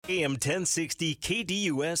AM 1060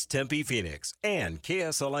 KDUS Tempe Phoenix and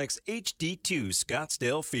KSLX HD2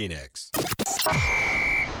 Scottsdale Phoenix.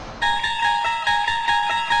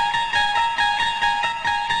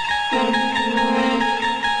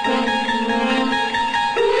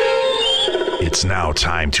 It's now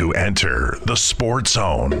time to enter the Sports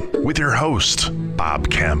Zone with your host, Bob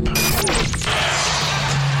Kemp.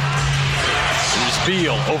 Here's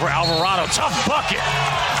Beal over Alvarado. Tough bucket.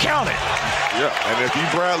 Count it. Yeah, and if you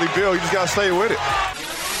Bradley Beal, you just got to stay with it.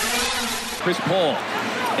 Chris Paul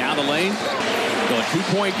down the lane. The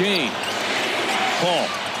 2-point game. Paul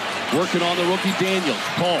working on the rookie Daniels.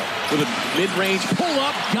 Paul with a mid-range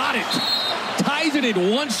pull-up. Got it. Ties it in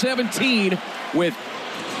 117 with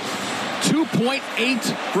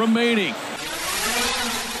 2.8 remaining.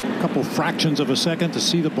 A couple fractions of a second to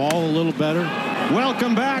see the ball a little better.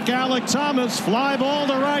 Welcome back, Alec Thomas. Fly ball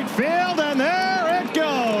to right field, and there it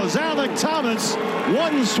goes. Alec Thomas,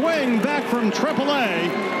 one swing back from AAA,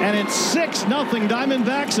 and it's 6-0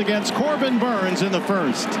 Diamondbacks against Corbin Burns in the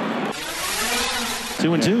first.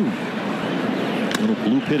 2-2. Little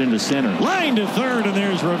blue pit into center. Line to third, and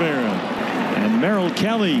there's Rivera. And Merrill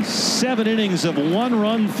Kelly, 7 innings of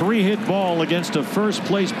 1-run, 3-hit ball against a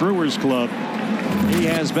first-place Brewers club. He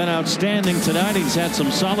has been outstanding tonight. He's had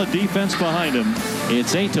some solid defense behind him.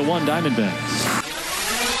 It's 8-1 Diamondbacks.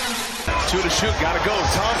 2 to shoot, gotta go.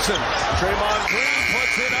 Thompson, Draymond Green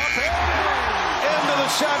puts it up and into the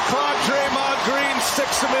shot clock. Draymond Green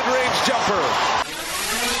sticks the mid-range jumper.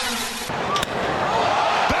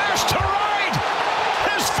 Bash to right,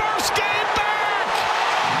 his first game back.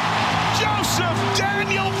 Joseph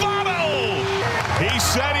Daniel Votto. He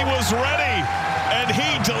said he was ready, and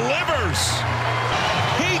he delivers.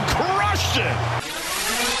 He crushed it.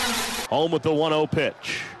 Home with the 1-0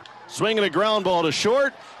 pitch. Swinging a ground ball to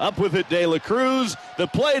short. Up with it, De La Cruz. The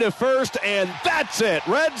play to first, and that's it.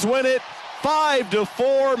 Reds win it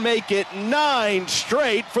 5-4, make it 9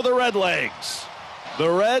 straight for the Redlegs. The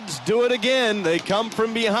Reds do it again. They come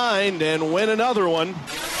from behind and win another one.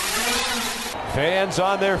 Fans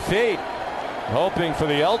on their feet, hoping for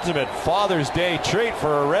the ultimate Father's Day treat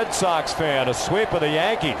for a Red Sox fan. A sweep of the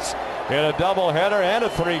Yankees in a doubleheader and a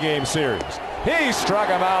 3-game series. He struck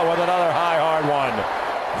him out with another high, hard one.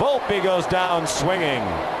 Volpe goes down swinging.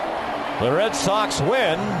 The Red Sox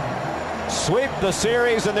win, sweep the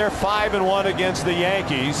series, and they're 5-1 against the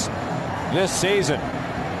Yankees this season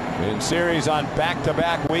in series on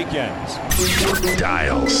back-to-back weekends.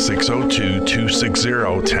 Dial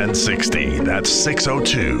 602-260-1060. That's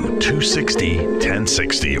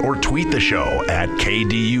 602-260-1060. Or tweet the show at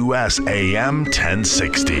KDUSAM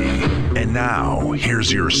 1060. And now,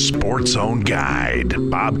 here's your Sports Zone guide,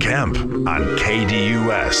 Bob Kemp, on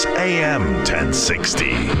KDUSAM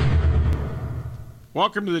 1060.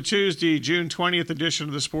 Welcome to the Tuesday, June 20th edition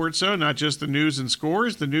of the Sports Zone. Not just the news and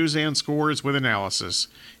scores, the news and scores with analysis.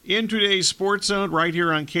 In today's Sports Zone, right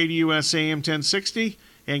here on KDUS AM 1060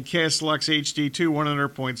 and KSLX HD2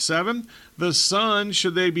 100.7, the Suns,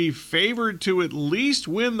 should they be favored to at least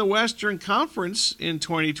win the Western Conference in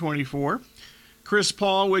 2024? Chris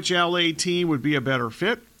Paul, which LA team would be a better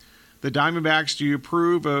fit? The Diamondbacks, do you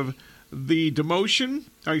approve of the promotion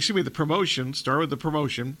start with the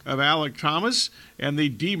promotion of Alec Thomas and the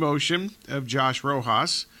demotion of Josh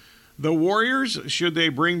Rojas. The Warriors, should they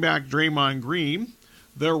bring back Draymond Green?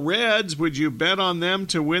 The Reds, would you bet on them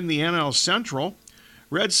to win the NL Central?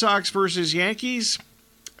 Red Sox versus Yankees,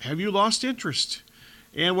 have you lost interest?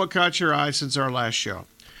 And what caught your eye since our last show?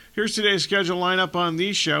 Here's today's schedule lineup on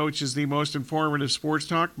the show, which is the most informative sports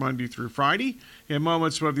talk Monday through Friday. In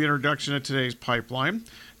moments, we'll have the introduction of today's pipeline.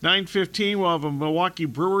 9:15, we'll have a Milwaukee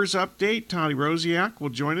Brewers update. Tony Rosiak will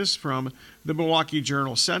join us from the Milwaukee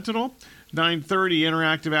Journal-Sentinel. 9:30,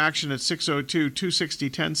 interactive action at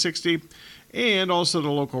 602-260-1060. And also the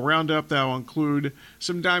local roundup. That will include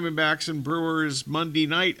some Diamondbacks and Brewers Monday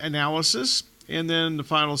night analysis. And then the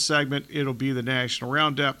final segment, it'll be the national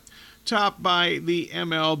roundup, topped by the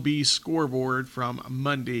MLB scoreboard from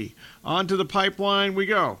Monday. On to the pipeline we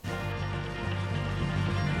go.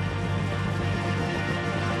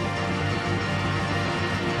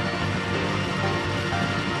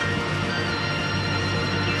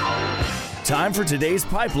 Time for today's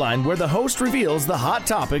pipeline, where the host reveals the hot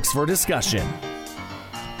topics for discussion.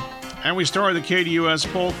 And we start with the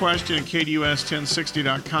KDUS poll question at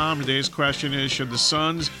KDUS1060.com. Today's question is, should the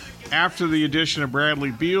Suns, after the addition of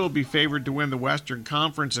Bradley Beal, be favored to win the Western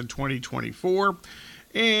Conference in 2024?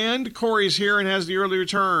 And Corey's here and has the early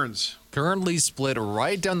returns. Currently split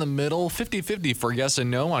right down the middle, 50-50 for yes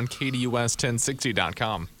and no on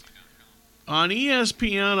KDUS1060.com. On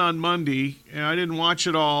ESPN on Monday, and I didn't watch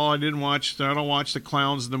it all. I don't watch the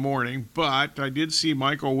Clowns in the morning, but I did see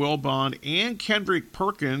Michael Wilbon and Kendrick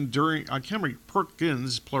Perkins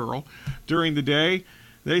plural, during the day.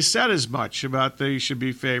 They said as much about they should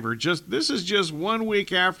be favored. This is just 1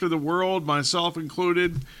 week after the world, myself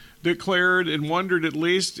included, declared and wondered at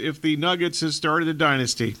least if the Nuggets had started a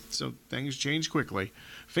dynasty. So things change quickly.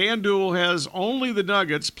 FanDuel has only the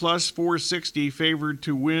Nuggets plus 460 favored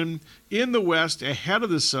to win in the West ahead of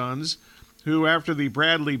the Suns, who after the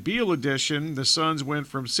Bradley Beal edition, the Suns went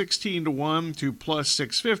from 16-1 to plus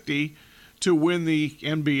 650 to win the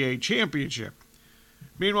NBA championship.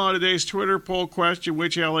 Meanwhile, today's Twitter poll question,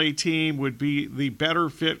 which LA team would be the better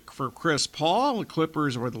fit for Chris Paul, the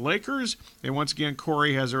Clippers or the Lakers? And once again,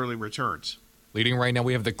 Corey has early returns. Leading right now,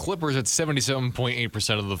 we have the Clippers at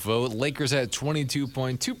 77.8% of the vote. Lakers at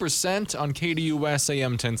 22.2% on KDUS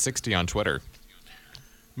AM 1060 on Twitter.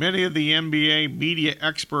 Many of the NBA media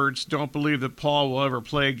experts don't believe that Paul will ever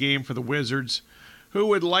play a game for the Wizards, who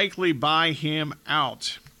would likely buy him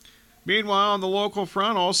out. Meanwhile, continuing on the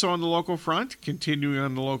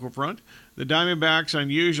local front, the Diamondbacks'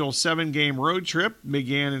 unusual 7-game road trip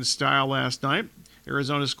began in style last night.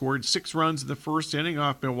 Arizona scored 6 runs in the first inning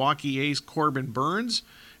off Milwaukee ace Corbin Burns,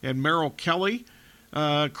 and Merrill Kelly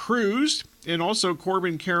cruised, and also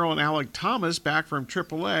Corbin Carroll and Alec Thomas back from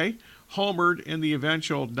AAA homered in the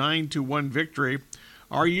eventual 9-1 victory.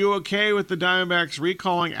 Are you okay with the Diamondbacks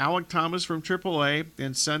recalling Alec Thomas from AAA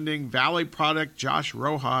and sending Valley product Josh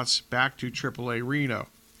Rojas back to AAA Reno?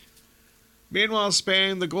 Meanwhile,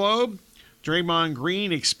 spanning the globe, Draymond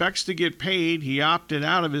Green expects to get paid. He opted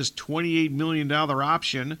out of his $28 million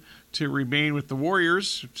option to remain with the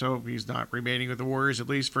Warriors, so he's not remaining with the Warriors, at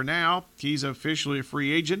least for now. He's officially a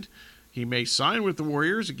free agent. He may sign with the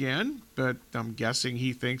Warriors again, but I'm guessing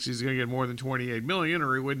he thinks he's going to get more than $28 million,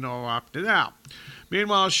 or he wouldn't have opted out.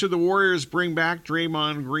 Meanwhile, should the Warriors bring back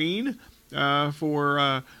Draymond Green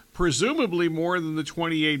for presumably more than the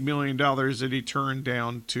 $28 million that he turned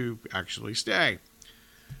down to actually stay?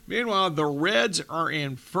 Meanwhile, the Reds are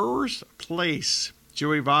in first place.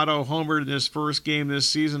 Joey Votto homered in his first game this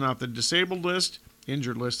season off the disabled list,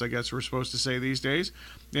 injured list, I guess we're supposed to say these days,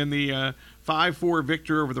 in the 5-4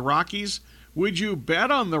 victory over the Rockies. Would you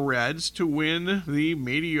bet on the Reds to win the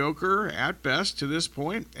mediocre, at best to this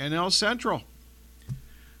point, NL Central?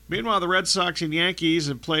 Meanwhile, the Red Sox and Yankees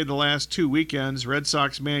have played the last 2 weekends. Red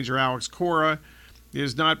Sox manager Alex Cora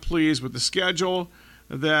is not pleased with the schedule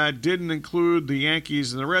that didn't include the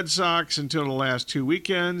Yankees and the Red Sox until the last 2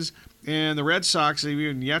 weekends, and the Red Sox have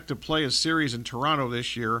even yet to play a series in Toronto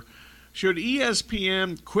this year. Should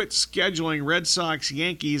ESPN quit scheduling Red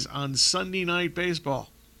Sox-Yankees on Sunday Night Baseball?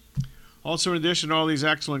 Also, in addition to all these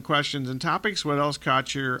excellent questions and topics, what else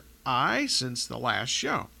caught your eye since the last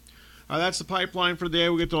show? That's the pipeline for the day.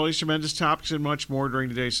 We'll get to all these tremendous topics and much more during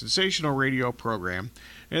today's sensational radio program.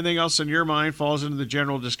 Anything else on your mind falls into the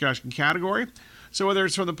general discussion category. So whether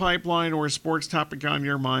it's from the pipeline or a sports topic on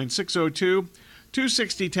your mind,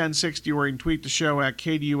 602-260-1060, or you can tweet the show at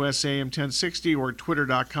KDUSAM1060 or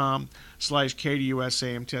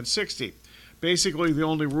twitter.com/KDUSAM1060. Basically, the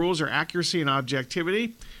only rules are accuracy and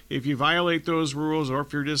objectivity. If you violate those rules, or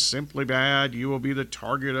if you're just simply bad, you will be the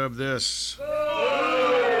target of this.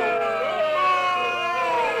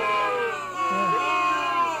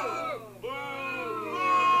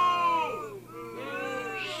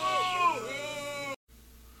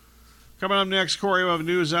 Coming up next, Corey will have a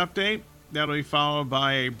news update. That'll be followed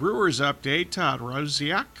by a Brewers update. Todd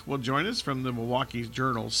Rosiak will join us from the Milwaukee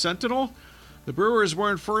Journal-Sentinel. The Brewers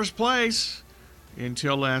were in first place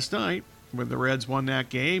until last night when the Reds won that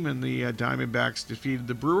game and the Diamondbacks defeated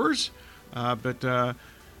the Brewers. But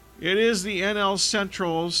it is the NL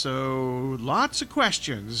Central, so lots of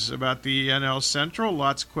questions about the NL Central,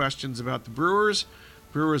 lots of questions about the Brewers.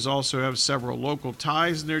 Brewers also have several local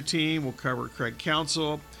ties in their team. We'll cover Craig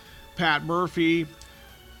Counsell, Pat Murphy,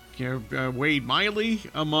 Wade Miley,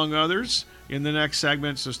 among others, in the next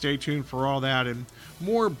segment. So stay tuned for all that and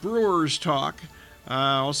more Brewers talk.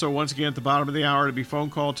 Also, once again, at the bottom of the hour, to be phone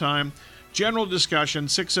call time. General discussion,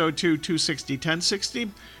 602-260-1060,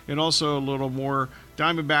 and also a little more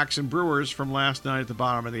Diamondbacks and Brewers from last night at the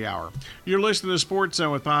bottom of the hour. You're listening to Sports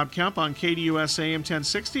Zone with Bob Kemp on KDUS AM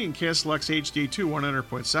 1060 and KSLX HD2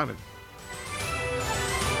 100.7.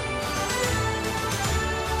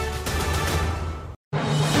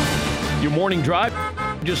 Your morning drive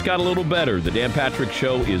just got a little better. The Dan Patrick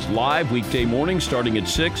Show is live weekday mornings starting at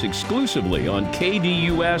 6 exclusively on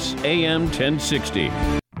KDUS AM 1060.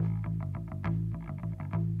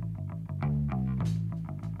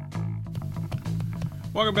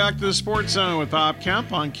 Welcome back to the Sports Zone with Bob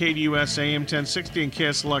Kemp on KDUS AM 1060 and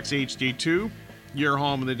KSLX HD2. Your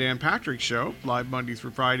home of the Dan Patrick Show, live Monday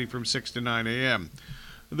through Friday from 6 to 9 a.m.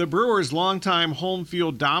 The Brewers' longtime home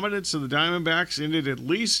field dominance of the Diamondbacks ended at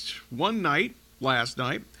least one night last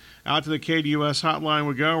night. Out to the KDUS hotline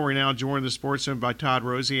we go. We're now joined the Sports Zone by Todd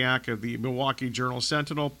Rosiak of the Milwaukee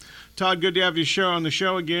Journal-Sentinel. Todd, good to have you on the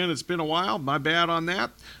show again. It's been a while. My bad on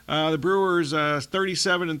that. The Brewers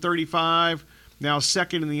 37-35. Now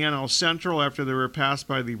second in the NL Central after they were passed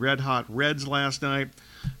by the red-hot Reds last night.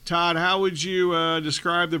 Todd, how would you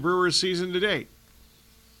describe the Brewers' season to date?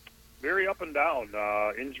 Very up and down.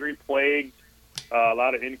 Injury plagued, a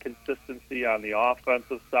lot of inconsistency on the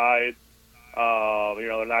offensive side.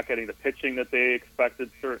 They're not getting the pitching that they expected,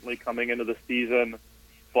 certainly coming into the season.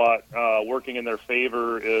 But working in their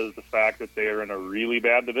favor is the fact that they are in a really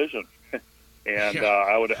bad division. And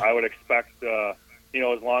I would expect,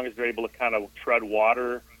 as long as they're able to kind of tread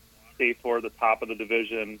water, stay toward the top of the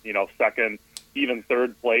division, second, even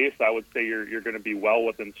third place, I would say you're going to be well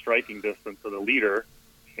within striking distance of the leader.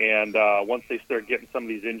 And once they start getting some of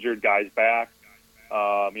these injured guys back,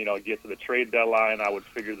 get to the trade deadline, I would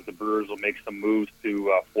figure that the Brewers will make some moves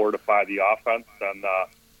to fortify the offense. And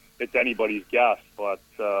it's anybody's guess, but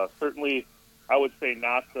certainly I would say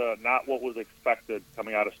not what was expected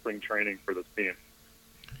coming out of spring training for this team.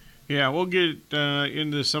 Yeah, we'll get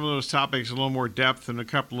into some of those topics in a little more depth in a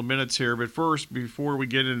couple of minutes here. But first, before we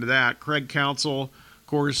get into that, Craig Counsell, of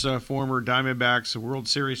course, former Diamondbacks World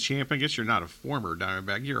Series champion. I guess you're not a former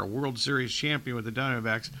Diamondback. You're a World Series champion with the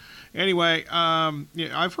Diamondbacks. Anyway,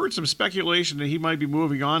 I've heard some speculation that he might be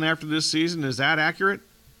moving on after this season. Is that accurate?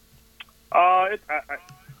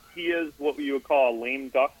 He is what you would call a lame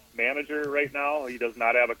duck manager right now. He does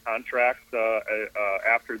not have a contract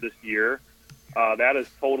after this year. That is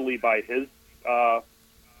totally by his.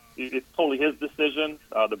 It's totally his decision.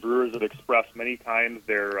 The Brewers have expressed many times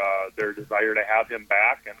their desire to have him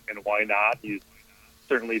back, and why not? He's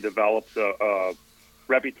certainly developed a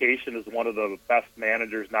reputation as one of the best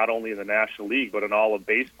managers, not only in the National League but in all of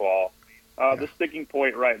baseball. The sticking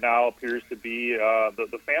point right now appears to be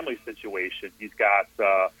the family situation. He's got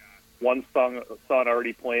one son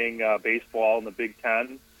already playing baseball in the Big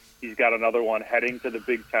Ten. He's got another one heading to the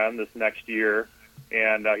Big Ten this next year,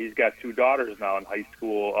 and he's got two daughters now in high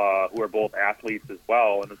school who are both athletes as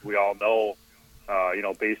well. And as we all know,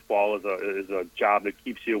 baseball is a job that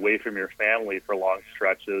keeps you away from your family for long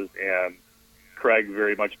stretches. And Craig,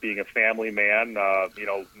 very much being a family man,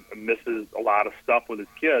 misses a lot of stuff with his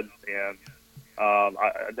kids, and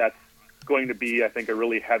that's going to be, I think, a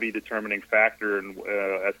really heavy determining factor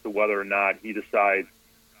as to whether or not he decides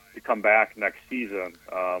to come back next season.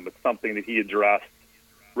 It's something that he addressed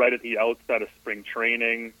right at the outset of spring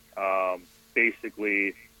training.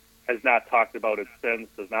 Basically has not talked about it since,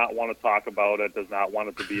 does not want to talk about it, does not want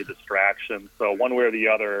it to be a distraction. So one way or the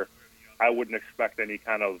other, I wouldn't expect any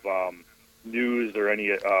kind of news or any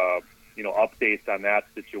updates on that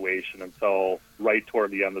situation until right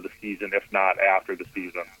toward the end of the season, if not after the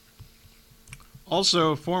season.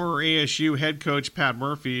 Also, former ASU head coach Pat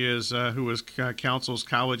Murphy who was Counsell's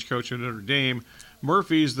college coach at Notre Dame.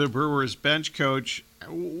 Murphy's the Brewers bench coach.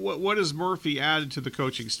 What has Murphy added to the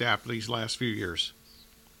coaching staff these last few years?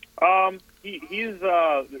 He's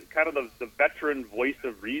kind of the veteran voice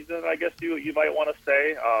of reason, I guess you might want to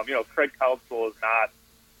say. Craig Counsell is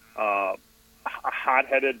not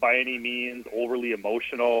hot-headed by any means, overly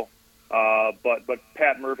emotional, but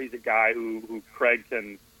Pat Murphy's a guy who Craig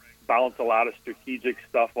can bounce a lot of strategic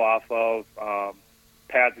stuff off of.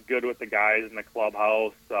 Pat's good with the guys in the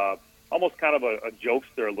clubhouse, almost kind of a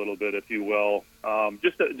jokester a little bit, if you will.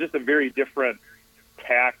 Just a very different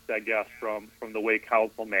tact, I guess, from the way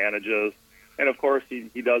Counsell manages. And of course,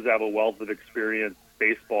 he does have a wealth of experience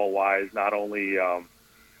baseball-wise, not only in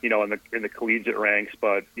the collegiate ranks,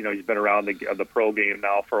 but he's been around the pro game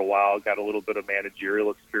now for a while. Got a little bit of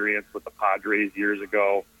managerial experience with the Padres years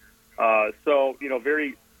ago. So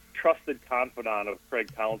very trusted confidant of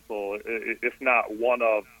Craig Counsell, if not one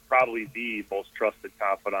of probably the most trusted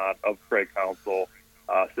confidant of Craig Counsell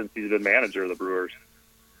since he's been manager of the Brewers.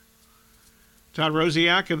 Todd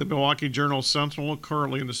Rosiak of the Milwaukee Journal-Sentinel,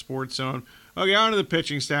 currently in the Sports Zone. Okay, on to the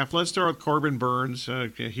pitching staff. Let's start with Corbin Burns.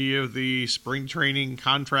 He of the spring training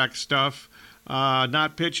contract stuff,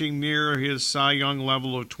 not pitching near his Cy Young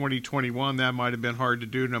level of 2021. That might have been hard to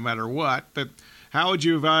do no matter what. But how would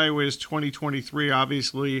you evaluate his 2023?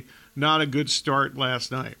 Obviously, not a good start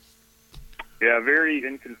last night. Yeah, very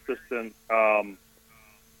inconsistent.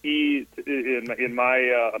 He, in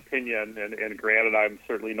my opinion, and granted, I'm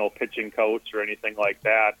certainly no pitching coach or anything like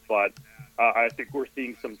that, but I think we're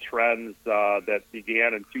seeing some trends that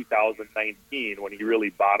began in 2019 when he really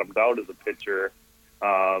bottomed out as a pitcher,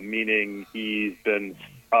 meaning he's been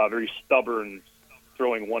very stubborn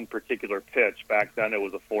throwing one particular pitch. Back then it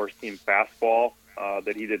was a four-seam fastball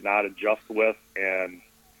that he did not adjust with and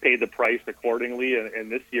paid the price accordingly.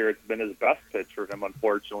 And this year it's been his best pitch for him,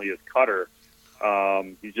 unfortunately, his cutter.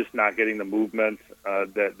 He's just not getting the movement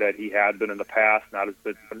that he had been in the past,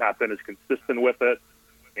 not been as consistent with it.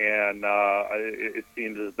 And it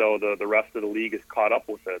seems as though the rest of the league is caught up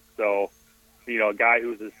with it. So, a guy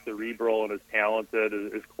who's as cerebral and as talented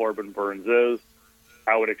as Corbin Burnes is,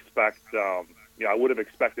 I would expect, I would have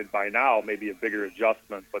expected by now maybe a bigger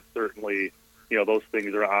adjustment, but certainly, those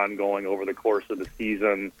things are ongoing over the course of the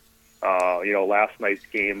season. Last night's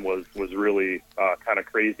game was really kind of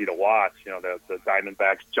crazy to watch. The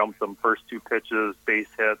Diamondbacks jumped them first two pitches, base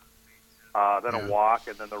hits, then a walk,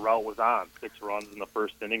 and then the rout was on. 6 runs in the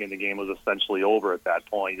first inning, and the game was essentially over at that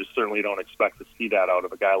point. You certainly don't expect to see that out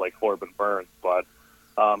of a guy like Corbin Burnes, but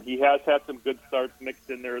he has had some good starts mixed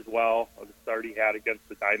in there as well. The start he had against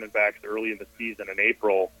the Diamondbacks early in the season in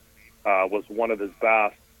April was one of his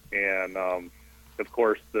best, and of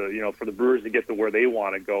course, for the Brewers to get to where they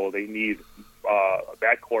want to go, they need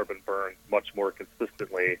that Corbin Burnes much more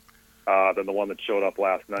consistently than the one that showed up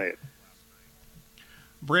last night.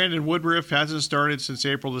 Brandon Woodruff hasn't started since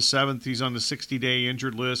April the 7th. He's on the 60-day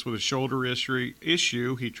injured list with a shoulder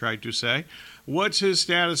issue, he tried to say. What's his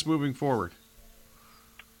status moving forward?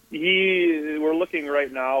 We're looking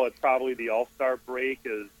right now at probably the All-Star break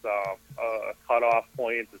as a cutoff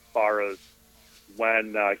point as far as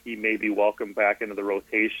when he may be welcomed back into the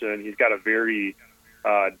rotation. He's got a very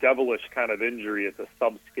devilish kind of injury. It's a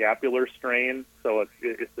subscapular strain, so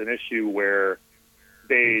it's an issue where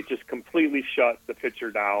they just completely shut the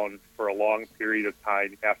pitcher down for a long period of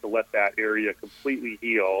time. You have to let that area completely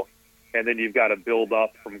heal, and then you've got to build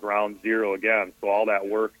up from ground zero again. So all that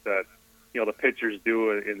work that the pitchers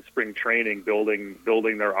do in spring training, building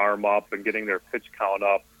their arm up and getting their pitch count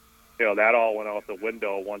up, that all went out the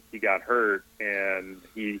window once he got hurt, and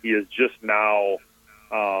he is just now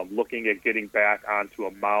looking at getting back onto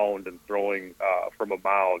a mound and throwing from a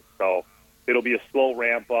mound. So it'll be a slow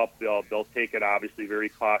ramp up. They'll take it obviously very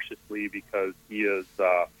cautiously because he is,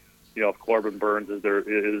 if Corbin Burnes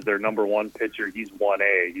is their number one pitcher, he's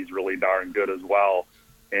 1A. He's really darn good as well,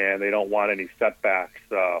 and they don't want any setbacks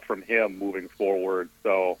from him moving forward.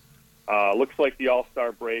 So. Looks like the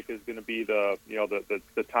All-Star break is going to be the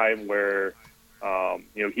time where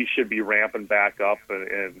he should be ramping back up,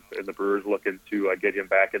 and the Brewers looking to get him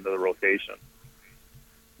back into the rotation.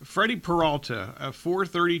 Freddie Peralta, a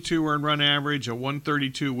 .432 earned run average, a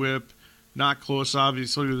 .132 WHIP, not close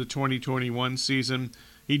obviously to the 2021 season.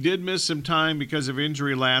 He did miss some time because of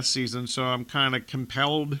injury last season, so I'm kind of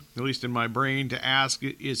compelled, at least in my brain, to ask: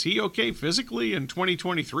 is he okay physically in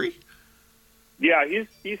 2023? Yeah,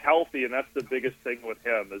 he's healthy, and that's the biggest thing with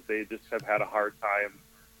him is they just have had a hard time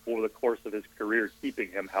over the course of his career keeping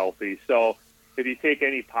him healthy. So if you take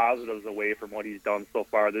any positives away from what he's done so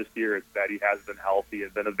far this year, it's that he has been healthy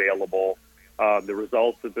and been available. The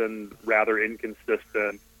results have been rather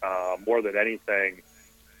inconsistent. More than anything,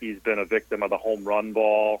 he's been a victim of the home run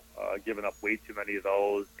ball, giving up way too many of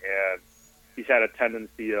those, and he's had a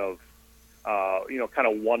tendency of kind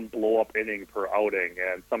of one blow-up inning per outing,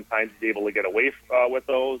 and sometimes he's able to get away with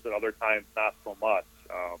those, and other times not so much.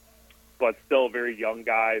 But still a very young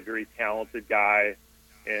guy, very talented guy,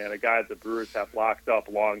 and a guy that the Brewers have locked up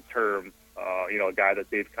long-term, a guy that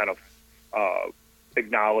they've kind of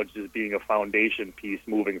acknowledged as being a foundation piece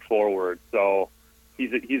moving forward. So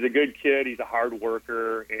he's a good kid, he's a hard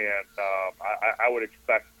worker, and I would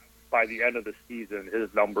expect by the end of the season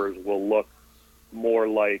his numbers will look more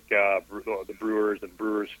like the Brewers and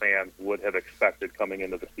Brewers fans would have expected coming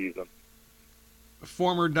into the season.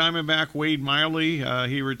 Former Diamondback Wade Miley,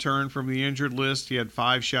 he returned from the injured list. He had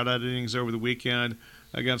 5 shutout innings over the weekend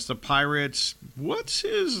against the Pirates. What's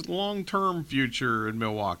his long-term future in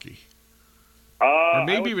Milwaukee? Or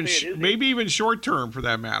maybe even short-term for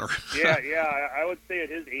that matter. Yeah, I would say at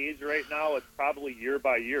his age right now, it's probably year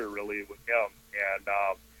by year really with him.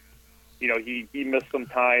 And he missed some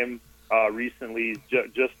time. Recently,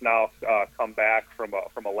 just now come back from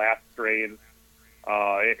a lat strain.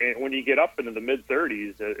 And when you get up into the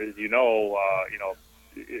mid-30s, as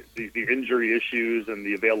the injury issues and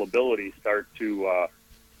the availability start to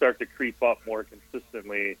creep up more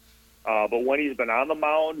consistently. But when he's been on the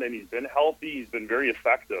mound and he's been healthy, he's been very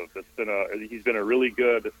effective. He's been a really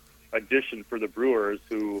good addition for the Brewers,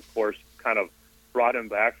 who of course kind of brought him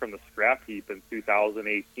back from the scrap heap in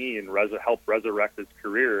 2018, helped resurrect his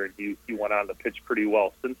career, and he went on to pitch pretty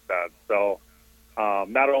well since then. So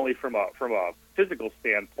not only from a physical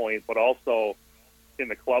standpoint, but also in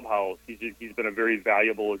the clubhouse, he's been a very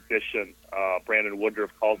valuable addition. Brandon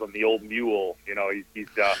Woodruff calls him the old mule. You know, he's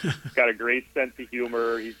got a great sense of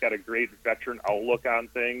humor. He's got a great veteran outlook on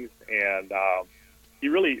things, and he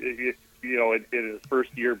really, you know, in his first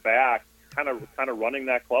year back, kind of running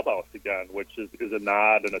that clubhouse again, which is a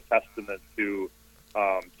nod and a testament to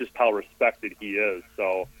just how respected he is.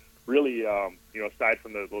 So really, you know, aside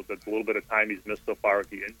from the little bit of time he's missed so far with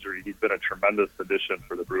the injury, he's been a tremendous addition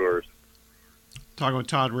for the Brewers. Talking with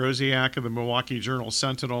Todd Rosiak of the Milwaukee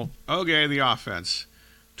Journal-Sentinel. Okay, the offense.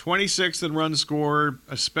 26th in runs scored,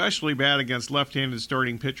 especially bad against left-handed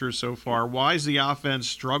starting pitchers so far. Why has the offense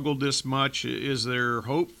struggled this much? Is there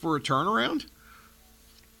hope for a turnaround?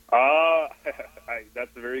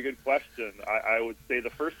 That's a very good question. I would say the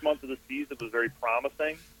first month of the season was very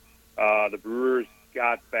promising. The Brewers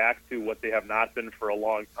got back to what they have not been for a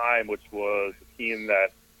long time, which was a team that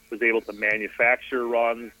was able to manufacture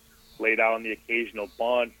runs, lay down the occasional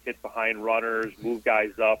bunt, hit behind runners, move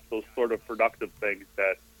guys up, those sort of productive things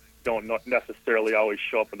that don't necessarily always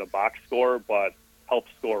show up in the box score, but help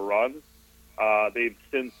score runs. They've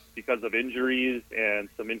since, because of injuries and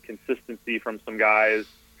some inconsistency from some guys,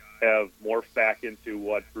 have morphed back into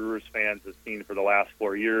what Brewers fans have seen for the last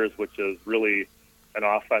 4 years, which is really an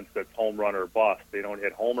offense that's home run or bust. They don't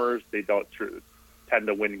hit homers. They don't tend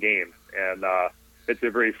to win games. And it's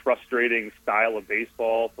a very frustrating style of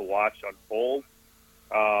baseball to watch unfold.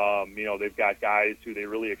 You know, they've got guys who they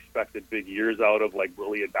really expected big years out of, like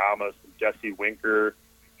Willie Adames and Jesse Winker,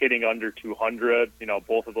 hitting under 200. You know,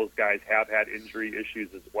 both of those guys have had injury issues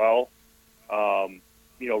as well.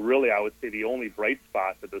 You know, really, I would say the only bright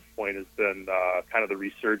spot at this point has been kind of the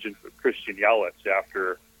resurgence of Christian Yelich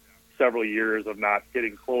after several years of not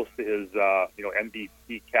getting close to his, you know,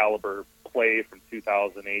 MVP caliber play from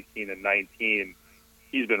 2018 and 19.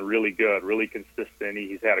 He's been really good, really consistent.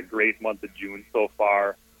 He's had a great month of June so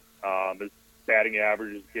far. His batting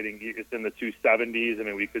average is it's in the 270s. I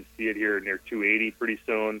mean, we could see it here near 280 pretty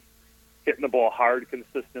soon. Hitting the ball hard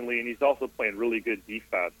consistently, and he's also playing really good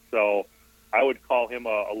defense. So I would call him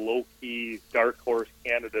a low-key dark horse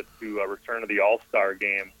candidate to return to the All-Star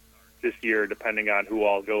game this year, depending on who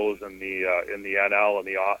all goes in the NL and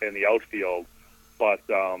in the outfield. But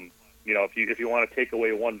you know, if you want to take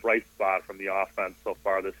away one bright spot from the offense so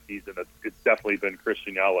far this season, it's definitely been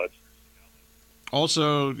Christian Yelich.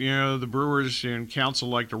 Also, you know, the Brewers and Council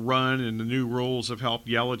like to run, and the new rules have helped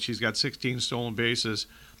Yelich. He's got 16 stolen bases.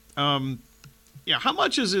 Yeah, how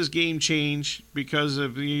much has his game changed? Because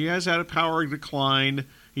he has had a power decline.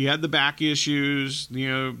 He had the back issues, you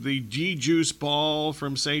know, the G-juice ball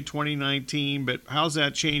from, say, 2019. But how's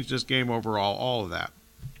that changed his game overall, all of that?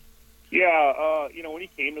 Yeah, you know, when he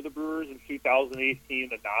came to the Brewers in 2018,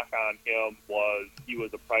 the knock on him was he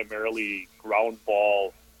was a primarily ground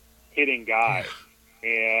ball hitting guy.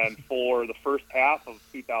 And for the first half of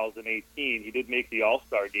 2018, he did make the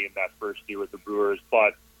All-Star game that first year with the Brewers,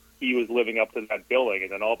 but he was living up to that billing.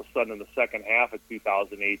 And then all of a sudden in the second half of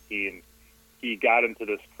 2018, he got into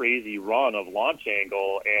this crazy run of launch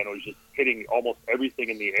angle and was just hitting almost everything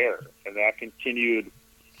in the air. And that continued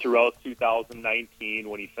throughout 2019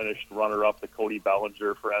 when he finished runner-up to Cody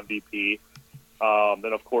Bellinger for MVP.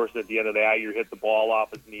 Then, of course, at the end of that year, hit the ball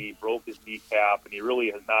off his knee, broke his kneecap, and he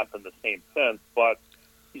really has not been the same since. But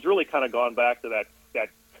he's really kind of gone back to that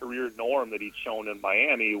career norm that he'd shown in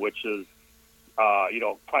Miami, which is, you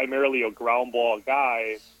know, primarily a ground ball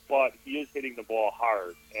guy, but he is hitting the ball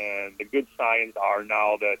hard. And the good signs are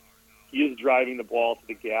now that he is driving the ball to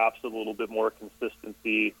the gaps with a little bit more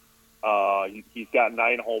consistency. He's got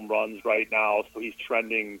 9 home runs right now, so he's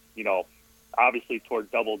trending, you know, obviously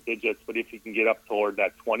toward double digits, but if he can get up toward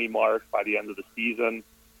that 20 mark by the end of the season,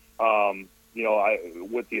 you know,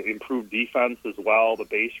 with the improved defense as well, the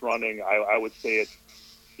base running, I would say it's,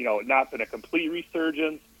 you know, not been a complete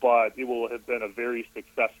resurgence, but it will have been a very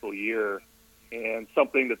successful year and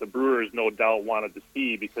something that the Brewers no doubt wanted to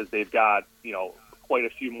see because they've got, you know, quite a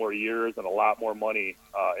few more years and a lot more money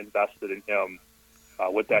invested in him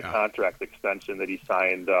with that contract extension that he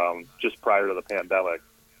signed just prior to the pandemic.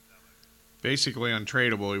 Basically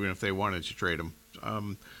untradeable, even if they wanted to trade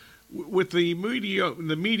him. With the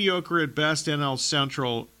mediocre at best NL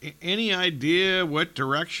Central, any idea what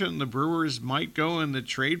direction the Brewers might go in the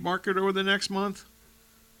trade market over the next month?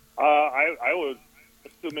 I was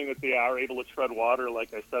assuming that they are able to tread water,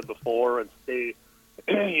 like I said before, and stay,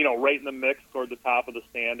 you know, right in the mix toward the top of the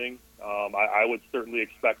standing. I would certainly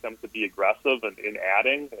expect them to be aggressive in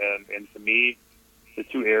adding, and to me,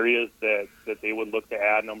 two areas that they would look to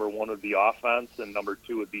add. Number one would be offense, and number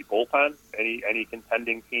two would be bullpen. Any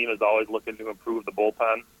contending team is always looking to improve the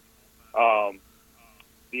bullpen.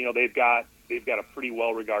 They've got a pretty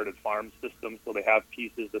well-regarded farm system, so they have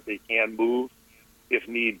pieces that they can move if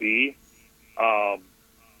need be. But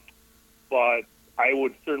I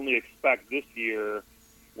would certainly expect this year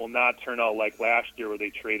will not turn out like last year where they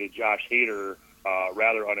traded Josh Hader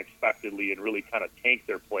rather unexpectedly and really kind of tanked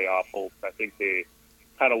their playoff hopes. I think they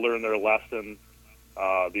kind of learned their lesson.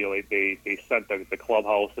 They sent the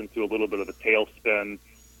clubhouse into a little bit of a tailspin,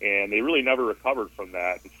 and they really never recovered from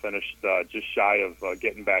that and finished just shy of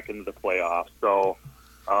getting back into the playoffs. So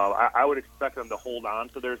I would expect them to hold on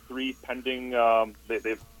to their three pending.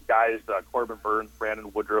 They've guys, Corbin Burns,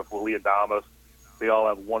 Brandon Woodruff, Willie Adames. They all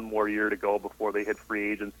have one more year to go before they hit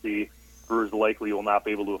free agency. Brewers likely will not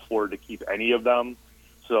be able to afford to keep any of them.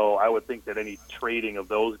 So I would think that any trading of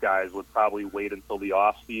those guys would probably wait until the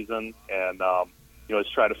off season and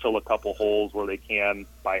just try to fill a couple holes where they can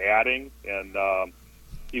by adding and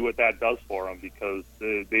see what that does for them, because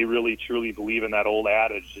they really truly believe in that old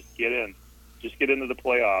adage: just get into the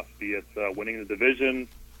playoffs, be it winning the division,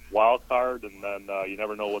 wild card, and then you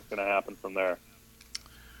never know what's going to happen from there.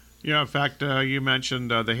 Yeah, in fact, you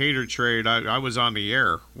mentioned the Hader trade. I was on the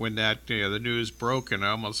air when that the news broke, and I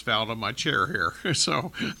almost fell out of my chair here.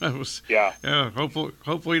 So I was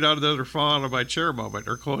hopefully not another fall out of my chair moment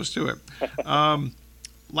or close to it.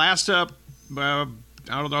 Last up, I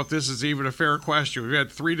don't know if this is even a fair question. We've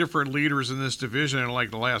had three different leaders in this division in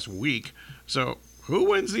like the last week. So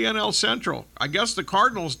who wins the NL Central? I guess the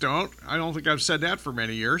Cardinals don't. I don't think I've said that for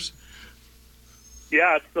many years.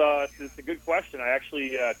 Yeah, it's a good question. I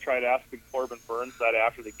actually tried asking Corbin Burns that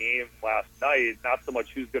after the game last night. Not so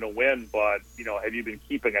much who's going to win, but have you been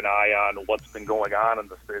keeping an eye on what's been going on in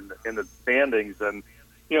the standings? And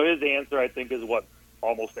his answer, I think, is what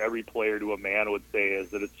almost every player to a man would say,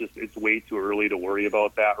 is that it's way too early to worry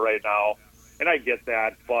about that right now. And I get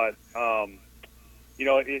that, but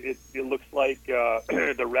it looks like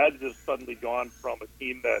the Reds have suddenly gone from a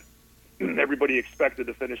team that everybody expected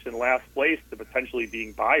to finish in last place to potentially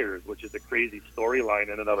being buyers, which is a crazy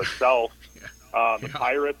storyline in and of itself. The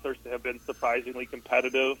Pirates have been surprisingly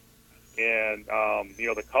competitive, and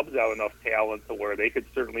the Cubs have enough talent to where they could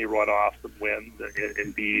certainly run off some wins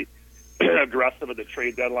and be aggressive at the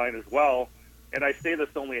trade deadline as well. And I say this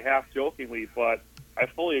only half jokingly, but I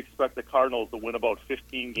fully expect the Cardinals to win about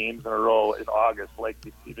 15 games in a row in August, like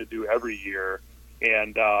they seem to do every year.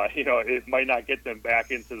 And, it might not get them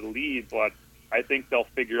back into the lead, but I think they'll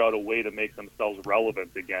figure out a way to make themselves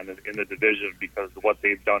relevant again in the division, because what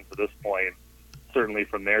they've done to this point, certainly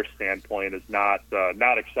from their standpoint, is not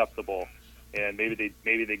acceptable. And maybe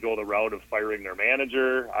they go the route of firing their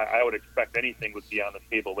manager. I would expect anything would be on the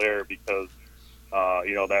table there, because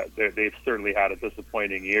that they've certainly had a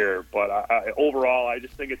disappointing year. But overall, I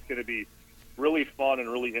just think it's going to be really fun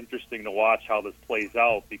and really interesting to watch how this plays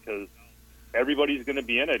out, because everybody's going to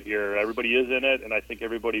be in it here. Everybody is in it, and I think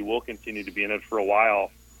everybody will continue to be in it for a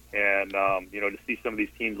while. And, to see some of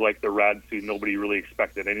these teams like the Reds, who nobody really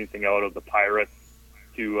expected anything out of, the Pirates,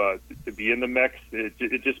 to be in the mix,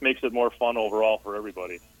 it just makes it more fun overall for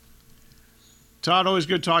everybody. Todd, always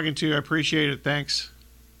good talking to you. I appreciate it. Thanks.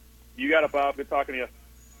 You got it, Bob. Good talking to you.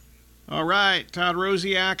 All right, Todd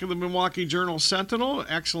Rosiak of the Milwaukee Journal-Sentinel.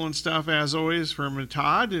 Excellent stuff, as always, from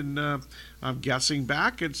Todd. And I'm guessing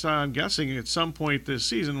at some point this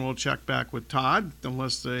season we'll check back with Todd,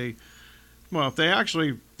 unless if they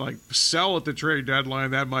actually sell at the trade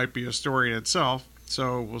deadline, that might be a story in itself.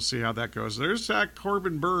 So we'll see how that goes. There's that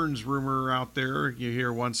Corbin Burns rumor out there you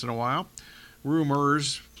hear once in a while.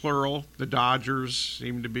 Rumors, plural. The Dodgers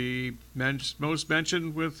seem to be most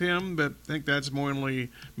mentioned with him, but I think that's mainly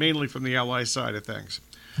from the LA side of things.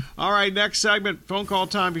 All right, next segment, phone call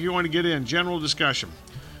time if you want to get in. General discussion.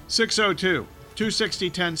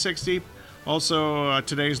 602-260-1060. Also,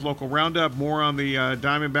 today's local roundup. More on the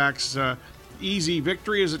Diamondbacks' easy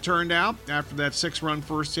victory, as it turned out, after that 6-run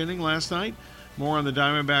first inning last night. More on the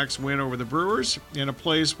Diamondbacks' win over the Brewers in a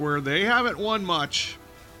place where they haven't won much,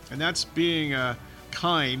 and that's being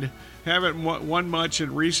kind. Haven't won much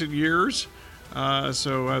in recent years,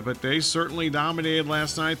 but they certainly dominated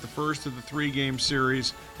last night, the first of the 3-game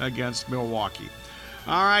series against Milwaukee.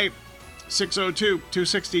 All right,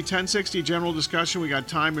 602-260-1060, general discussion. We got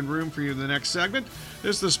time and room for you in the next segment.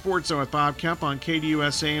 This is the Sports Zone with Bob Kemp on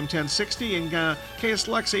KDUS AM 1060 and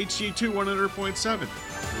KSLX HD2 100.7.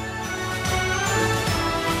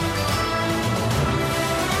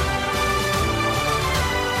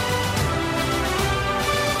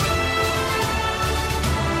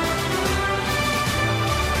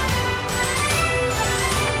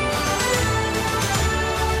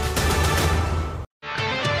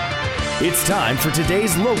 It's time for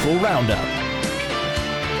today's local roundup.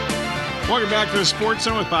 Welcome back to the Sports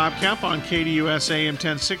Zone with Bob Kemp on KDUS AM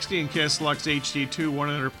 1060 and KSLX HD2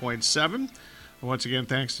 100.7. Once again,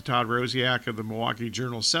 thanks to Todd Rosiak of the Milwaukee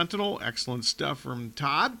Journal-Sentinel. Excellent stuff from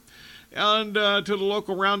Todd. And to the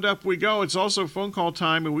local roundup we go. It's also phone call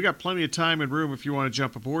time, and we got plenty of time and room if you want to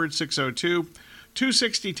jump aboard.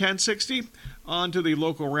 602-260-1060. On to the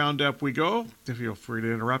local roundup we go. Feel free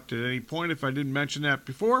to interrupt at any point if I didn't mention that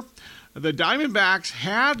before. The Diamondbacks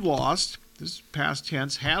had lost, this is past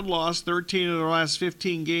tense, had lost 13 of their last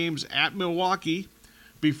 15 games at Milwaukee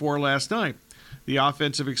before last night. The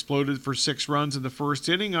offensive exploded for 6 runs in the first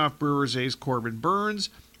inning off Brewers ace Corbin Burns,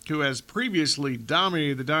 who has previously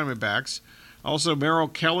dominated the Diamondbacks. Also, Merrill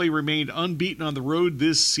Kelly remained unbeaten on the road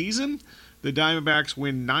this season. The Diamondbacks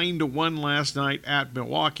win 9-1 last night at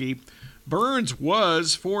Milwaukee. Burns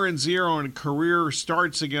was 4-0 in career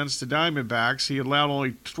starts against the Diamondbacks. He allowed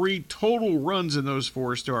only 3 total runs in those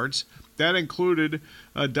 4 starts. That included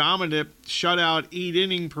a dominant shutout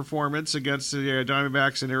 8-inning performance against the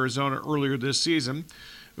Diamondbacks in Arizona earlier this season.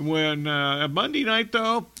 When Monday night,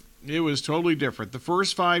 though, it was totally different. The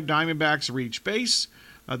first 5 Diamondbacks reached base.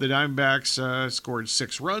 The Diamondbacks scored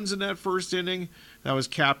 6 runs in that first inning. That was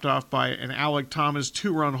capped off by an Alec Thomas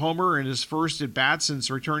 2-run homer in his first at-bat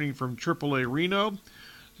since returning from AAA Reno.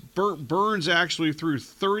 Burns actually threw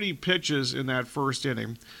 30 pitches in that first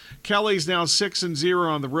inning. Kelly's now 6-0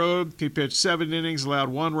 on the road. He pitched 7 innings, allowed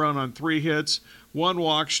 1 run on 3 hits, 1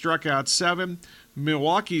 walk, struck out 7.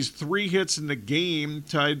 Milwaukee's 3 hits in the game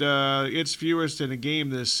tied its fewest in a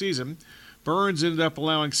game this season. Burns ended up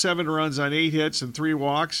allowing 7 runs on 8 hits and 3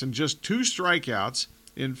 walks and just 2 strikeouts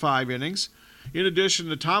in 5 innings. In addition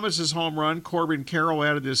to Thomas's home run, Corbin Carroll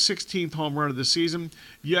added his 16th home run of the season,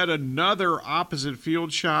 yet another opposite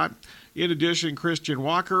field shot. In addition, Christian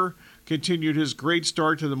Walker continued his great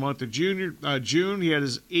start to the month of June. He had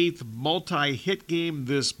his 8th multi-hit game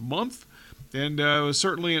this month, and it was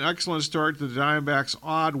certainly an excellent start to the Diamondbacks'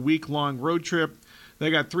 odd week-long road trip.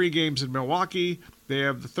 They got 3 games in Milwaukee. They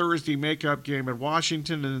have the Thursday makeup game at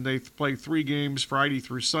Washington, and then they play 3 games Friday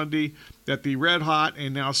through Sunday at the red-hot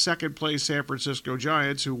and now second-place San Francisco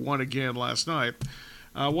Giants, who won again last night.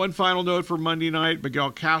 One final note for Monday night,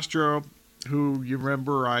 Miguel Castro, who you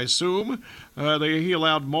remember, I assume, he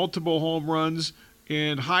allowed multiple home runs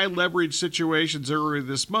in high-leverage situations earlier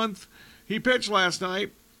this month. He pitched last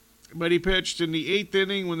night, but he pitched in the 8th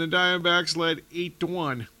inning when the Diamondbacks led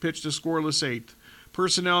 8-1, pitched a scoreless 8th.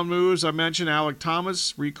 Personnel moves, I mentioned Alec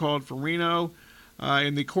Thomas, recalled from Reno.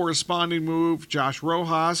 In the corresponding move, Josh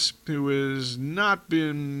Rojas, who has not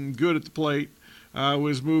been good at the plate,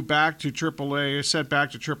 was moved back to AAA, sent back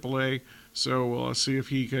to AAA. So we'll see if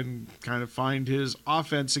he can kind of find his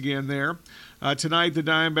offense again there. Tonight, the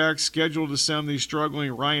Diamondbacks scheduled to send the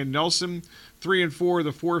struggling Ryan Nelson, 3-4,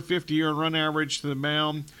 the .450 earned run average, to the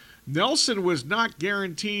mound. Nelson was not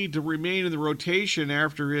guaranteed to remain in the rotation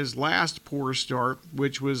after his last poor start,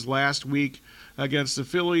 which was last week against the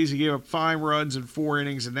Phillies. He gave up 5 runs in 4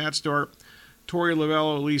 innings in that start. Torey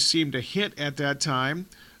Lovullo at least seemed to hint at that time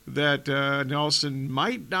that Nelson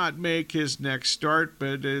might not make his next start,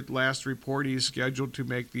 but at last report he's scheduled to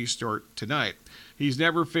make the start tonight. He's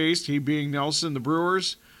never faced, he being Nelson, the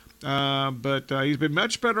Brewers, but he's been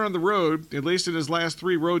much better on the road, at least in his last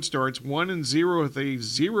 3 road starts, 1-0 with a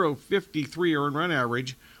 .053 earned run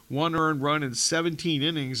average, 1 earned run in 17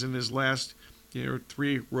 innings in his last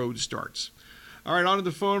 3 road starts. All right, on to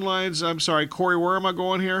the phone lines. I'm sorry, Corey, where am I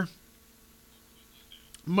going here?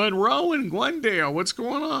 Monroe and Glendale, what's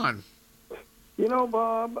going on? You know,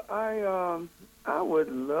 Bob, I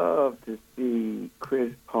would love to see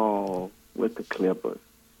Chris Paul with the Clippers.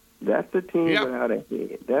 That's a team without a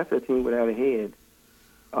head. That's a team without a head.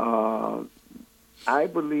 I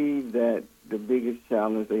believe that the biggest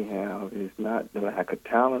challenge they have is not the lack of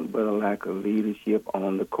talent, but a lack of leadership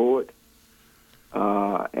on the court.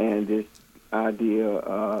 And this idea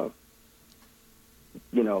of,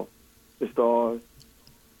 the stars,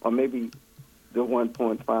 or maybe the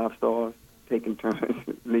 1.5 stars taking turns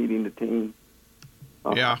leading the team.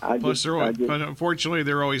 Unfortunately,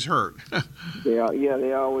 they're always hurt. They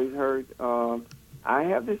always hurt. I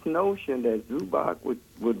have this notion that Dbacks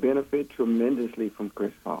would benefit tremendously from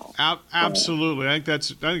Chris Paul. Absolutely, I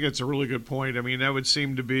think that's a really good point. I mean, that would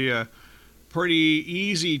seem to be a pretty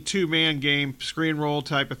easy 2-man game, screen roll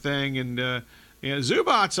type of thing. And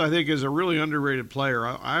Dbacks, I think, is a really underrated player.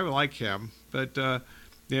 I like him, but I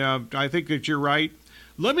think that you're right.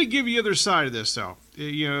 Let me give you the other side of this, though.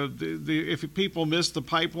 If people miss the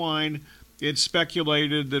pipeline, it's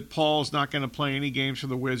speculated that Paul's not going to play any games for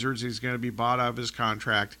the Wizards. He's going to be bought out of his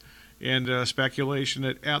contract. and speculation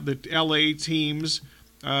that the L.A. teams,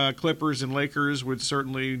 Clippers and Lakers, would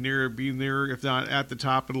certainly be near, if not at the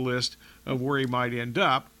top of the list of where he might end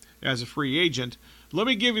up as a free agent. Let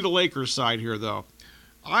me give you the Lakers side here, though.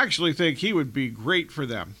 I actually think he would be great for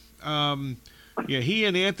them. He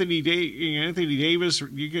and Anthony Davis,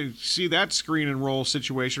 you can see that screen and roll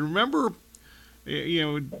situation. Remember,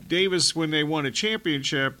 Davis, when they won a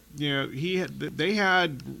championship, they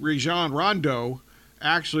had Rajon Rondo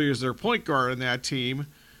actually as their point guard in that team.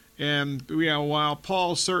 And while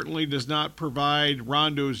Paul certainly does not provide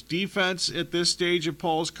Rondo's defense at this stage of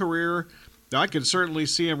Paul's career, I could certainly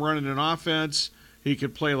see him running an offense. He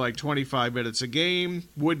could play like 25 minutes a game.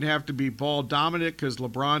 Wouldn't have to be ball dominant because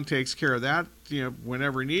LeBron takes care of that,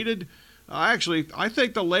 whenever needed. I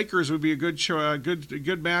think the Lakers would be a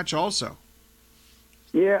good match also.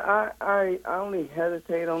 Yeah, I only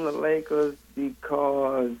hesitate on the Lakers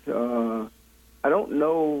because I don't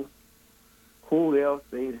know who else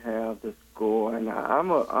they'd have to score, and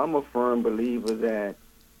I'm a firm believer that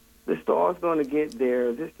the star's going to get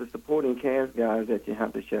there. Just the supporting cast guys that you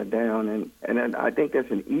have to shut down, and I think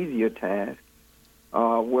that's an easier task.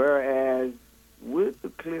 Whereas with the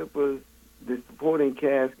Clippers, the supporting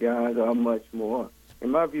cast guys are much more,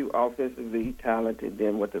 in my view, offensively talented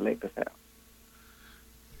than what the Lakers have.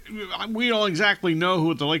 We don't exactly know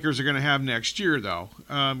who the Lakers are going to have next year, though,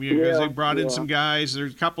 because they brought in some guys.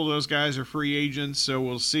 There's a couple of those guys are free agents, so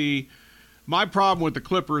we'll see. My problem with the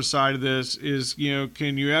Clippers side of this is,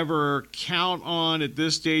 can you ever count on at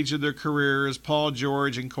this stage of their careers Paul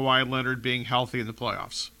George and Kawhi Leonard being healthy in the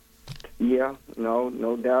playoffs? Yeah,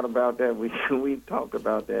 no doubt about that. We've talked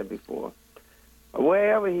about that before.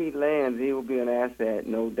 Wherever he lands, he will be an asset,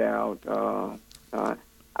 no doubt.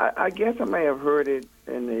 I guess I may have heard it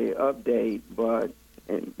in the update, but,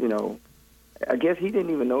 I guess he didn't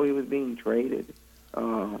even know he was being traded.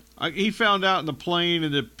 He found out in the plane,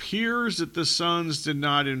 and it appears that the Suns did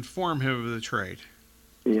not inform him of the trade.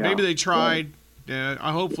 Yeah. Maybe they tried.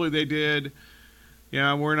 Hopefully they did.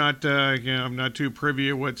 We're not. I'm not too privy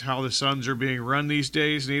to how the Suns are being run these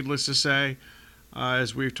days. Needless to say,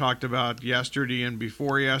 as we've talked about yesterday and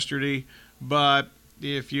before yesterday. But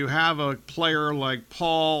if you have a player like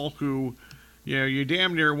Paul, who, you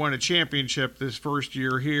damn near won a championship this first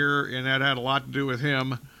year here, and that had a lot to do with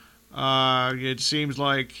him. It seems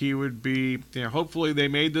like he would be, hopefully they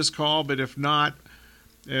made this call, but if not,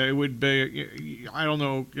 it would be, I don't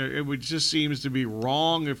know, it would just seems to be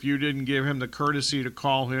wrong if you didn't give him the courtesy to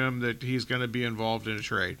call him that he's going to be involved in a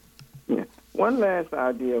trade. Yeah. One last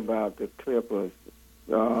idea about the Clippers.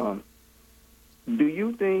 Do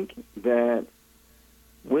you think that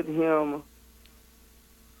with him,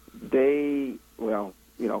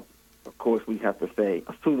 of course we have to say,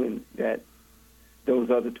 assuming that those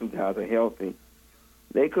other two guys are healthy,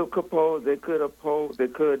 they could present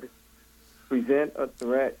a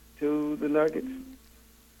threat to the Nuggets?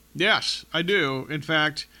 Yes, I do. In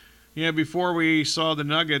fact, before we saw the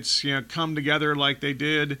Nuggets, come together like they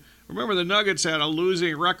did, remember the Nuggets had a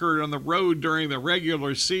losing record on the road during the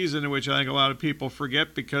regular season, which I think a lot of people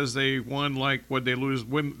forget because they won they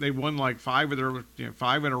won like five in a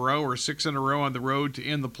row or 6 in a row on the road to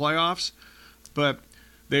end the playoffs, but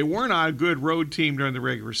they were not a good road team during the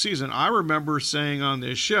regular season. I remember saying on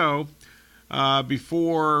this show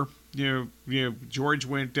before George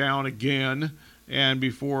went down again, and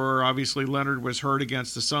before obviously Leonard was hurt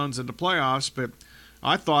against the Suns in the playoffs, but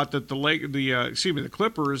I thought that the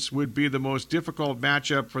Clippers would be the most difficult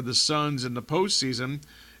matchup for the Suns in the postseason,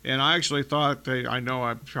 and I actually thought I know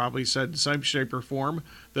I probably said in some shape or form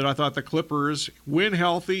that I thought the Clippers, when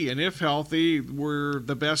healthy and if healthy, were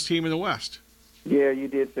the best team in the West. Yeah, you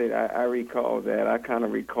did say that. I recall that. I kind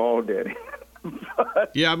of recalled that.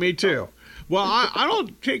 Yeah, me too. Well, I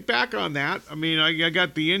don't take back on that. I mean, I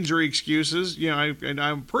got the injury excuses, and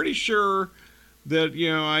I'm pretty sure that,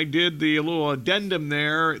 I did the little addendum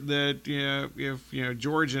there that, if,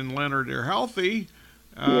 George and Leonard are healthy,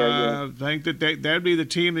 I think that that'd be the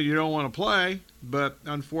team that you don't want to play. But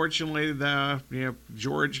unfortunately,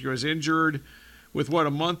 George was injured with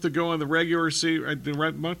a month ago in the regular season.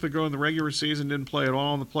 Didn't play at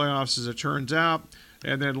all in the playoffs, as it turns out.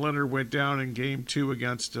 And then Leonard went down in Game 2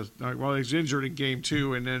 against. He was injured in Game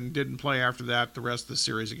 2, and then didn't play after that the rest of the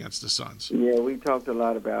series against the Suns. Yeah, we talked a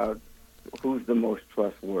lot about who's the most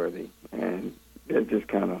trustworthy, and it just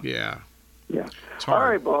kind of. Yeah. All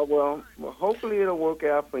right, Bob. Well, hopefully it'll work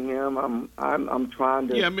out for him. I'm trying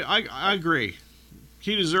to. Yeah, I agree.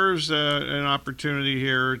 He deserves an opportunity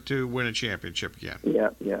here to win a championship again. Yeah.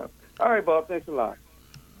 All right, Bob. Thanks a lot.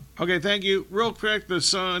 Okay, thank you. Real quick, the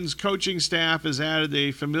Suns coaching staff has added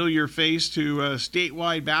a familiar face to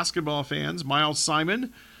statewide basketball fans, Miles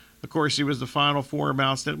Simon. Of course, he was the Final Four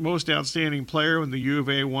most outstanding player when the U of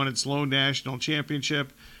A won its lone national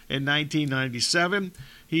championship in 1997.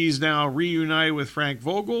 He's now reunited with Frank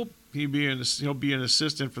Vogel. He'll be an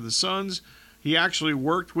assistant for the Suns. He actually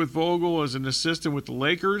worked with Vogel as an assistant with the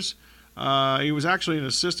Lakers. He was actually an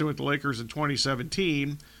assistant with the Lakers in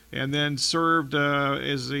 2017, and then served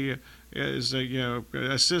as a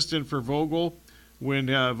assistant for Vogel when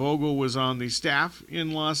Vogel was on the staff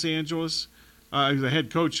in Los Angeles. The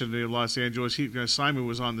head coach of the Los Angeles. Simon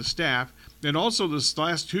was on the staff. And also this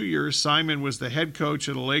last 2 years, Simon was the head coach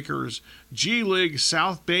of the Lakers G League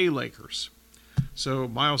South Bay Lakers. So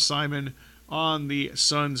Miles Simon on the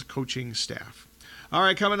Suns coaching staff. All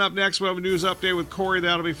right, coming up next, we'll have a news update with Corey.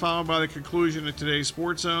 That'll be followed by the conclusion of today's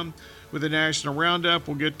Sports Zone with the National Roundup.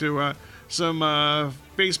 We'll get to some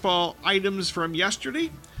baseball items from yesterday.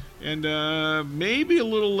 And maybe a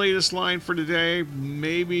little latest line for today.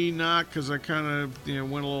 Maybe not, because I kind of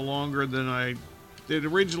went a little longer than I did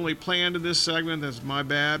originally planned in this segment. That's my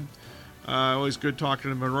bad. Always good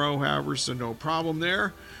talking to Monroe, however, so no problem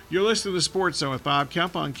there. You're listening to the Sports Zone with Bob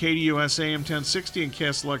Kemp on KDUS AM 1060 and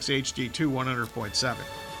KSLX HD2 100.7.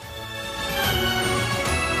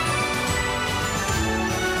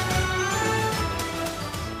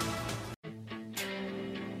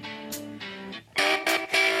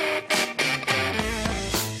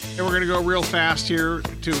 We're going to go real fast here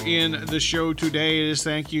to end the show today. It is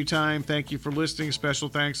thank you time. Thank you for listening. Special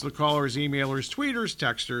thanks to the callers, emailers, tweeters,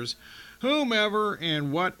 texters, whomever,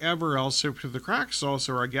 and whatever else. To the cracks.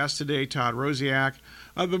 Also our guest today, Todd Rosiak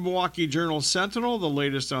of the Milwaukee Journal-Sentinel, the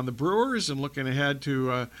latest on the Brewers and looking ahead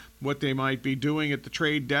to what they might be doing at the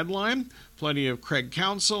trade deadline. Plenty of Craig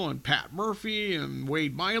Counsell and Pat Murphy and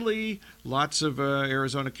Wade Miley. Lots of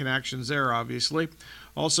Arizona connections there, obviously.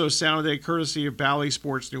 Also, sound of the day courtesy of Bally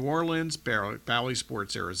Sports New Orleans, Bally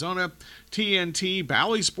Sports Arizona, TNT,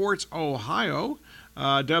 Bally Sports Ohio,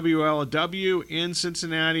 WLW in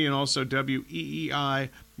Cincinnati, and also WEEI,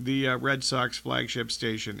 the Red Sox flagship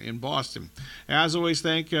station in Boston. As always,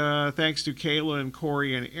 thanks to Kayla and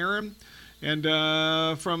Corey and Aaron. And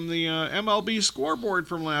from the MLB scoreboard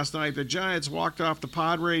from last night, the Giants walked off the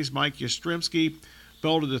Padres. Mike Yastrzemski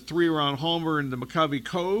belted a 3-run homer into McCovey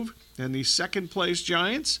Cove. And the second-place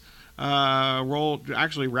Giants rallied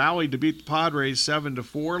to beat the Padres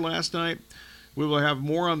 7-4 last night. We will have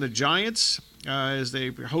more on the Giants as they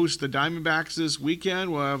host the Diamondbacks this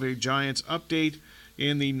weekend. We'll have a Giants update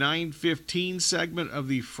in the 9:15 segment of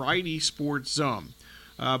the Friday Sports Zone.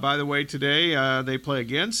 By the way, today they play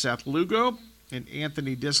again. Seth Lugo and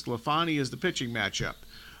Anthony DeSclafani is the pitching matchup.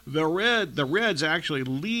 The Reds actually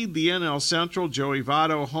lead the NL Central. Joey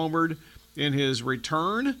Votto homered in his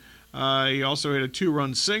return. He also hit a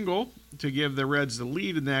 2-run single to give the Reds the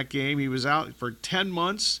lead in that game. He was out for 10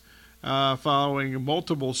 months following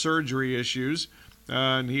multiple surgery issues,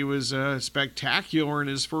 and he was spectacular in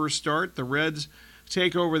his first start. The Reds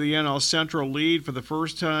take over the NL Central lead for the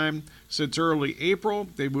first time since early April.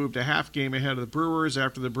 They moved a half game ahead of the Brewers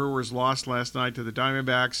after the Brewers lost last night to the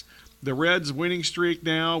Diamondbacks. The Reds' winning streak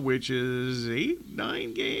now, which is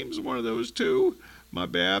 8-9 games, one of those two. My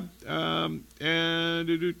bad. And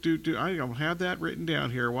I don't have that written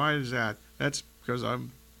down here. Why is that? That's because I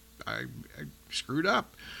screwed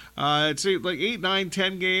up. It's like 8, 9,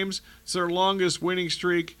 10 games. It's their longest winning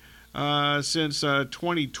streak since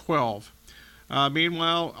 2012.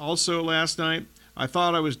 Meanwhile, also last night, I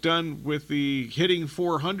thought I was done with the hitting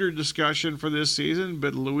 400 discussion for this season,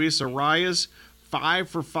 but Luis Arias, 5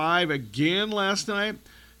 for 5 again last night.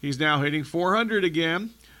 He's now hitting 400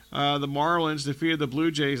 again. The Marlins defeated the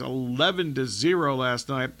Blue Jays 11-0 last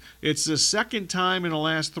night. It's the second time in the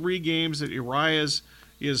last 3 games that Arias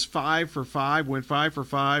is 5 for 5, went 5 for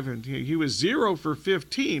 5, and he was 0 for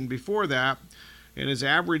 15 before that, and his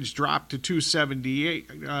average dropped to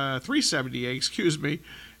 378,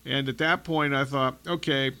 and at that point I thought,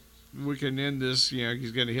 okay, we can end this.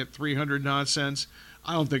 He's going to hit 300 nonsense.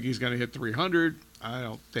 I don't think he's going to hit 300. I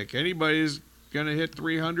don't think anybody's going to hit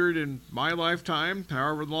 300 in my lifetime,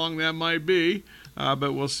 however long that might be,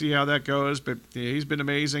 but we'll see how that goes. But he's been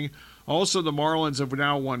amazing. Also, the Marlins have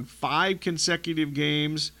now won 5 consecutive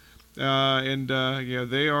games, they had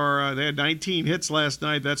 19 hits last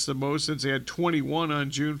night. That's the most since they had 21 on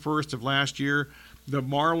June 1st of last year. The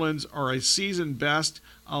Marlins are a season best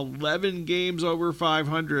 11 games over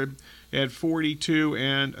 500 at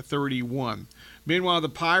 42-31. Meanwhile, the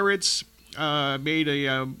Pirates made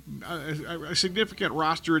a significant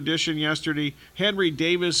roster addition yesterday. Henry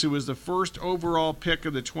Davis, who was the first overall pick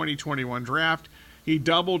of the 2021 draft, He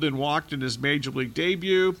doubled and walked in his major league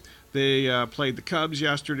debut. They played the Cubs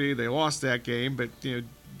yesterday. They lost that game, but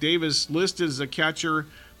Davis, listed as a catcher,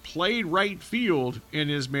 played right field in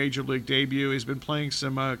his major league debut. He's been playing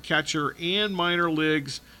some catcher and minor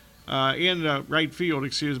leagues, in right field,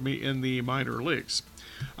 in the minor leagues.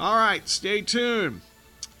 All right, stay tuned.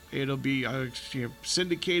 It'll be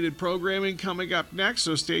syndicated programming coming up next,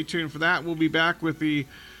 so stay tuned for that. We'll be back with the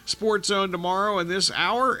Sports Zone tomorrow in this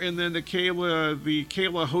hour, and then the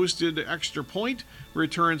Kayla-hosted Extra Point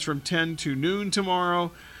returns from 10 to noon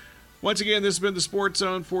tomorrow. Once again, this has been the Sports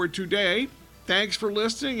Zone for today. Thanks for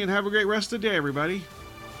listening, and have a great rest of the day, everybody.